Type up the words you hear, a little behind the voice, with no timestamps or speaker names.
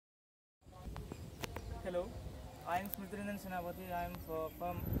Hello, I am Smritiranjan Senapati. I am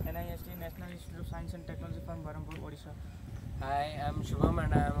from NIST, National Institute of Science and Technology from Berhampur, Odisha. Hi, I am Shubham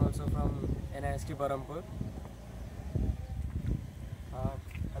and I am also from NIST Berhampur.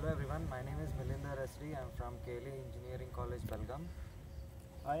 Hello everyone, my name is Reddy. I am from KLE Engineering College, Belgaum.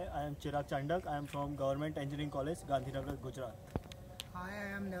 Hi, I am Chirag Chandak. I am from Government Engineering College, Gandhinagar, Gujarat. Hi,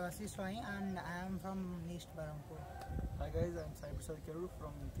 I am Devasi Swai and I am from East Berhampur. Hi guys, I am Sai Prasad Keru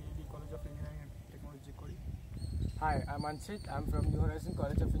from KLE College of Engineering and Technology, Kodi. Hi, I am Anshit. I am from New Horizon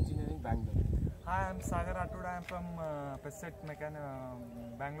College of Engineering, Bangalore. Hi, I am Sagar Rathod. I am from PESIT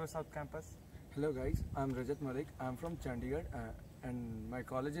Bangalore South Campus. Hello guys, I am Rajat Malik. I am from Chandigarh and my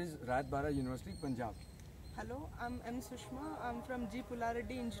college is Raat Bara University, Punjab. Hello, I am M. Sushma. I am from G.Pulla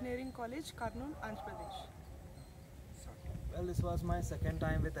Reddy Engineering College, Kurnool, Andhra Pradesh. Well, this was my second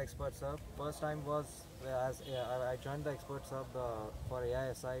time with Expertshub. First time was as I joined the Expertshub for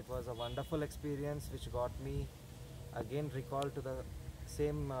AISI. It was a wonderful experience which got me again recalled to the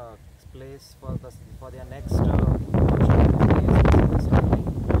same place for their next workshop.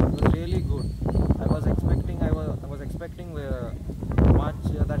 It was really good. I was expecting much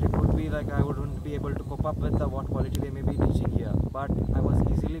that it would be like I wouldn't be able to cope up with what quality they may be teaching here. But I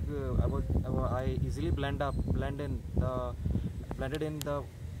easily blended in the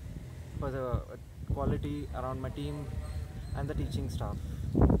quality around my team and the teaching staff.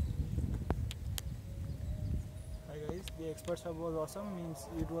 Hi guys, the Expertshub was awesome. Means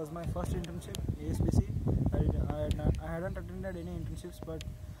it was my first internship, ASBC. I hadn't attended any internships, but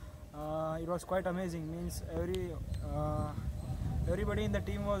it was quite amazing. Means everybody in the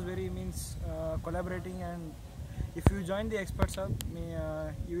team was very collaborating, and if you join the Expertshub,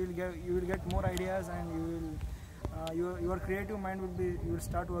 you will get more ideas, and your creative mind will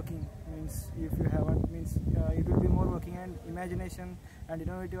start working. Means if you haven't, it will be more working, and imagination and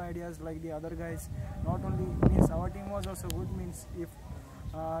innovative ideas like the other guys. Not only our team was also good. Means if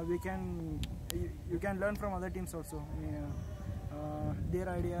you can learn from other teams also. Their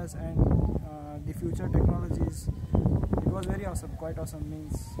ideas and the future technologies. It was very awesome, quite awesome.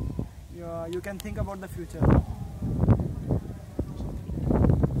 Means you can think about the future.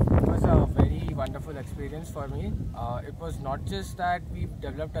 It was a very wonderful experience for me. It was not just that we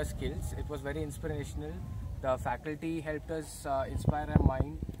developed our skills, it was very inspirational. The faculty helped us inspire our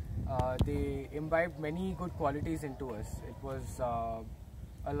mind. They imbibed many good qualities into us. It was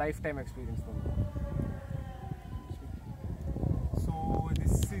a lifetime experience for me. So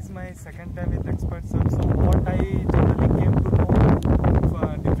this is my second time with Expertshub. So what I generally came to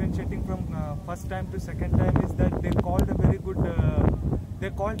know, differentiating from first time to second time, is that they called a very good. They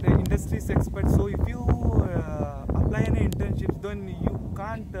called the industry's experts. So if you apply any internships, then you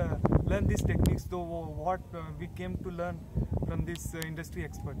can't learn these techniques. Though what we came to learn from these industry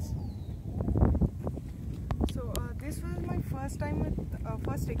experts. So this was my first time with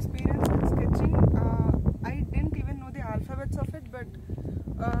first experience with sketching. I didn't even know the alphabets of it, but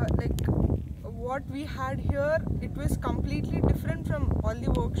like what we had here, it was completely different from all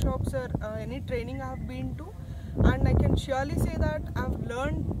the workshops or any training I have been to. And I can surely say that I've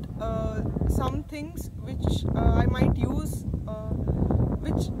learned some things which I might use,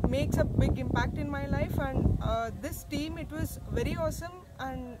 which makes a big impact in my life. And this team, it was very awesome.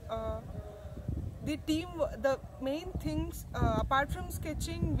 And the team, the main things apart from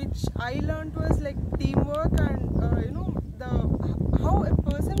sketching, which I learned was like teamwork and how a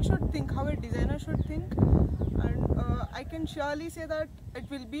person should think, how a designer should think. And I can surely say that it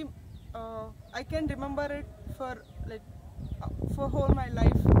will be. I can remember it for whole my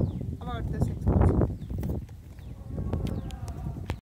life about this experience.